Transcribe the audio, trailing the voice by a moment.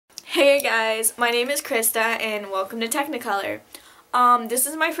Hey guys, my name is Krista and welcome to Technicolor. This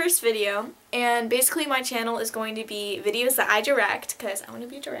is my first video and basically my channel is going to be videos that I direct because I want to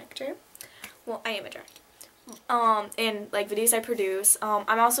be a director. Well, I am a director. And like videos I produce.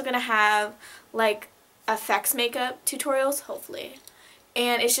 I'm also going to have like effects makeup tutorials, hopefully.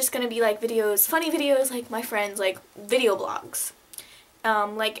 And it's just going to be like videos, funny videos like my friends, like video blogs.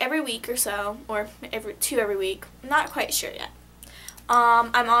 Like every week or so, or every week. I'm not quite sure yet.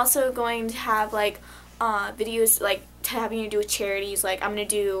 I'm also going to have like videos like having to do with charities. Like I'm going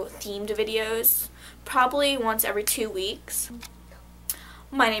to do themed videos probably once every 2 weeks.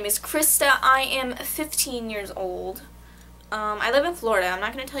 My name is Krista. I am 15 years old. I live in Florida. I'm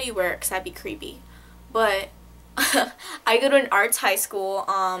not going to tell you where because that'd be creepy. But I go to an arts high school.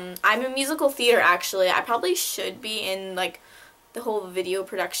 I'm in musical theater actually. I probably should be in like the whole video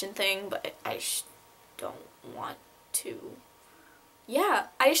production thing, but I just don't want to. Yeah,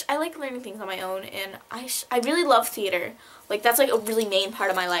 I like learning things on my own, and I really love theater. Like, that's, like, a really main part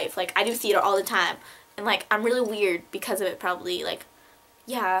of my life. Like, I do theater all the time, and, like, I'm really weird because of it, probably. Like,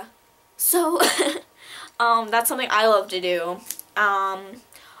 yeah. So, that's something I love to do. I'm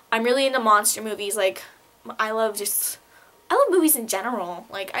really into monster movies. Like, I love movies in general.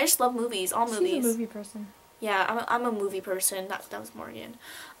 Like, I just love movies, all movies. She's a movie person. Yeah, I'm a movie person. That was Morgan.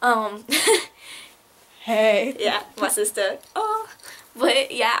 Hey. Yeah, my sister. Oh.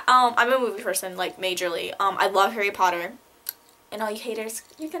 But yeah, I'm a movie person, like majorly. I love Harry Potter. And all you haters,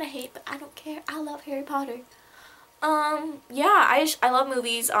 you're gonna hate, but I don't care. I love Harry Potter. Yeah, I love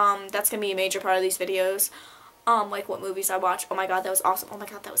movies. That's gonna be a major part of these videos. Like what movies I watch. Oh my god, that was awesome. Oh my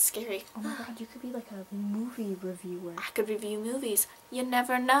god, that was scary. Oh my god, you could be like a movie reviewer. I could review movies. You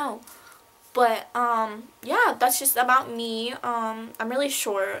never know. But, yeah, that's just about me. I'm really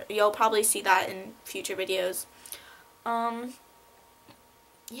sure you'll probably see that in future videos.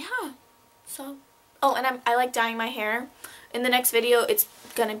 Yeah, so, oh, and I like dyeing my hair. In the next video, it's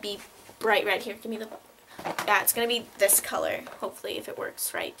gonna be bright red here. Give me the, yeah, it's gonna be this color, hopefully, if it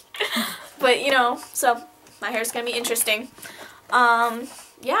works right. But, you know, so, my hair's gonna be interesting.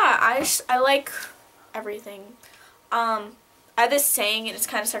 Yeah, I like everything. I have this saying, and it's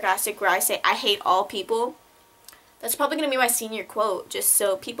kind of sarcastic, where I say, I hate all people. That's probably going to be my senior quote, just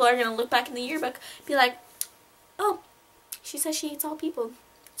so people are going to look back in the yearbook and be like, oh, she says she hates all people.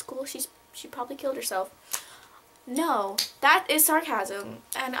 It's cool, she probably killed herself. No, that is sarcasm,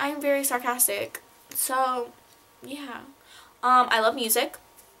 and I'm very sarcastic. So, yeah. I love music.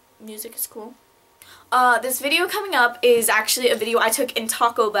 Music is cool. This video coming up is actually a video I took in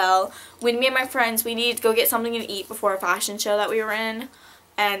Taco Bell when me and my friends, we needed to go get something to eat before a fashion show that we were in.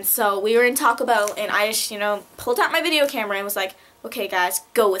 And so we were in Taco Bell and I just, you know, pulled out my video camera and was like, okay guys,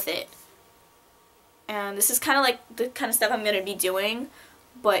 go with it. And this is kind of like the kind of stuff I'm going to be doing,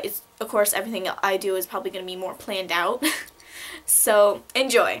 but it's, of course, everything I do is probably going to be more planned out. So,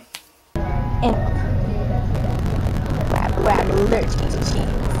 enjoy.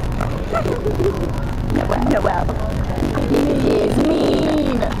 Noel. He's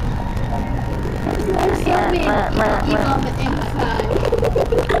mean. You're so mean.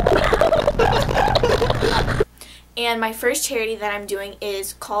 And my first charity that I'm doing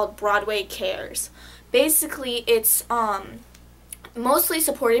is called Broadway Cares. Basically, it's mostly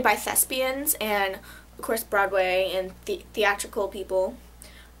supported by thespians and, of course, Broadway and theatrical people.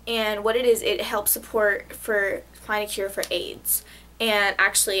 And what it is, it helps support for find a cure for AIDS. And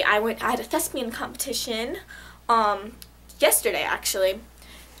actually, I had a thespian competition yesterday, actually.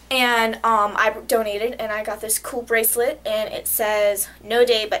 And I donated, and I got this cool bracelet, and it says, no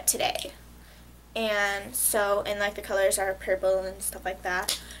day but today. And so, and like the colors are purple and stuff like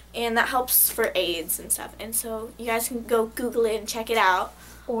that. And that helps for AIDS and stuff. And so, you guys can go Google it and check it out.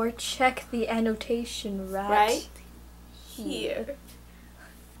 Or check the annotation right here.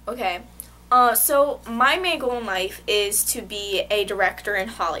 Okay. So my main goal in life is to be a director in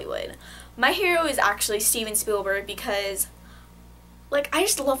Hollywood. My hero is actually Steven Spielberg because, like, I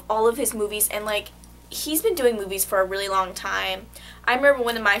just love all of his movies and, like, he's been doing movies for a really long time. I remember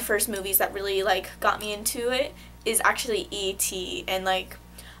one of my first movies that really, like, got me into it is actually E.T. and, like,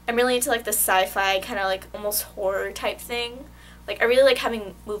 I'm really into, like, the sci-fi kind of, like, almost horror type thing. Like, I really like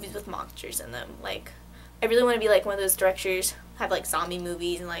having movies with monsters in them. Like, I really want to be, like, one of those directors who have, like, zombie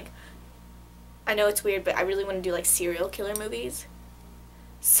movies and, like, I know it's weird, but I really want to do, like, serial killer movies.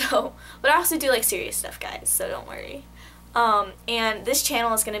 So, but I also do, like, serious stuff, guys, so don't worry. And this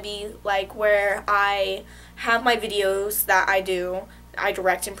channel is going to be, like, where I have my videos that I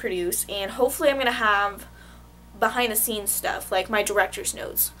direct and produce, and hopefully I'm going to have behind-the-scenes stuff, like my director's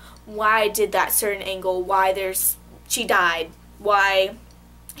notes. Why I did that certain angle, why she died, why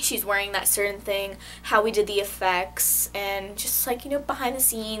she's wearing that certain thing, how we did the effects, and just like, you know, behind the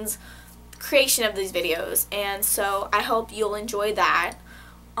scenes creation of these videos. And so I hope you'll enjoy that.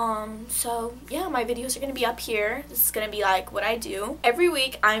 So yeah, my videos are going to be up here. This is going to be like what I do. Every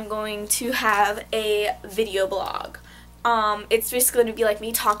week I'm going to have a video blog. It's just going to be like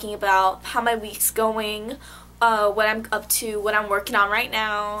me talking about how my week's going, what I'm up to, what I'm working on right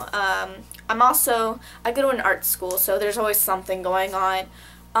now. I go to an art school, so there's always something going on.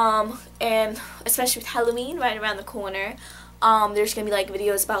 And especially with Halloween right around the corner, there's gonna be like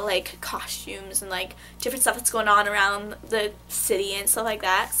videos about like costumes and like different stuff that's going on around the city and stuff like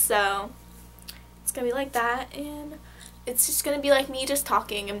that. So it's gonna be like that, and it's just gonna be like me just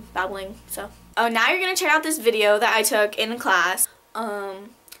talking and babbling. So now you're gonna check out this video that I took in class.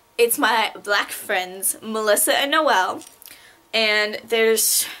 It's my black friends Melissa and Noelle, and I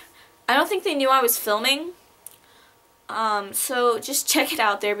don't think they knew I was filming. So just check it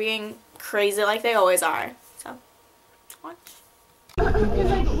out. They're being crazy like they always are. So watch. Are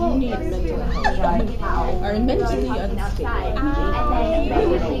mentally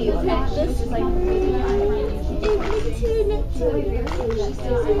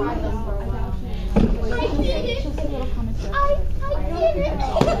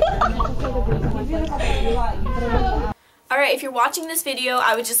Alright, if you're watching this video,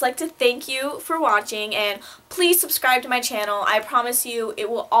 I would just like to thank you for watching, and please subscribe to my channel. I promise you it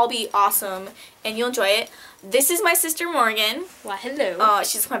will all be awesome and you'll enjoy it. This is my sister Morgan. Why, hello.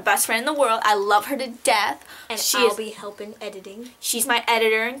 She's my best friend in the world. I love her to death. And I'll be helping editing. She's my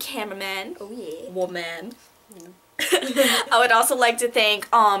editor and cameraman. Oh yeah. Woman. I would also like to thank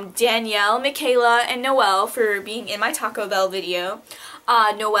Danielle, Michaela, and Noelle for being in my Taco Bell video.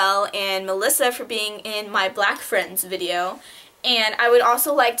 Noelle and Melissa for being in my Black Friends video. And I would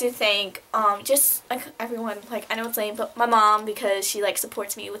also like to thank just like everyone, like I know it's lame, but my mom, because she like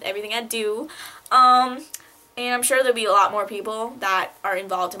supports me with everything I do. And I'm sure there'll be a lot more people that are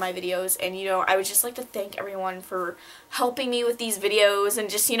involved in my videos, and you know, I would just like to thank everyone for helping me with these videos and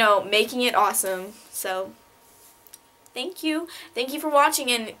just, you know, making it awesome. So thank you for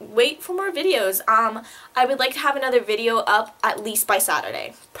watching, and wait for more videos. I would like to have another video up at least by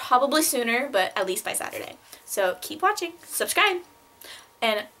Saturday, probably sooner, but at least by Saturday. So keep watching, subscribe,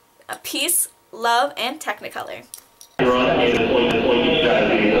 and peace, love, and Technicolor.